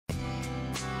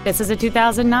This is a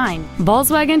 2009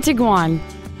 Volkswagen Tiguan.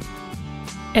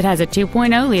 It has a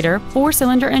 2.0-liter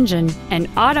four-cylinder engine, an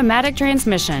automatic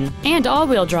transmission, and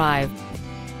all-wheel drive.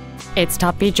 Its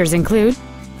top features include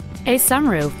a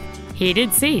sunroof,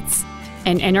 heated seats,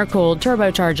 an intercooled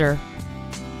turbocharger,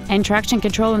 and traction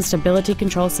control and stability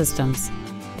control systems.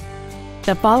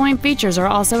 The following features are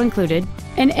also included: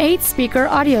 an 8-speaker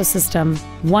audio system,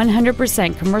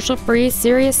 100% commercial-free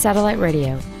Sirius satellite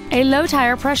radio, a low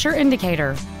tire pressure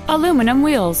indicator, aluminum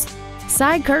wheels,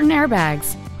 side curtain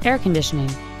airbags, air conditioning,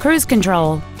 cruise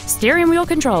control, steering wheel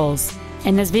controls,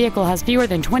 and this vehicle has fewer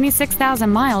than 26,000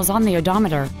 miles on the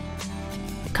odometer.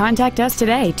 Contact us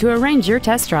today to arrange your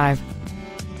test drive.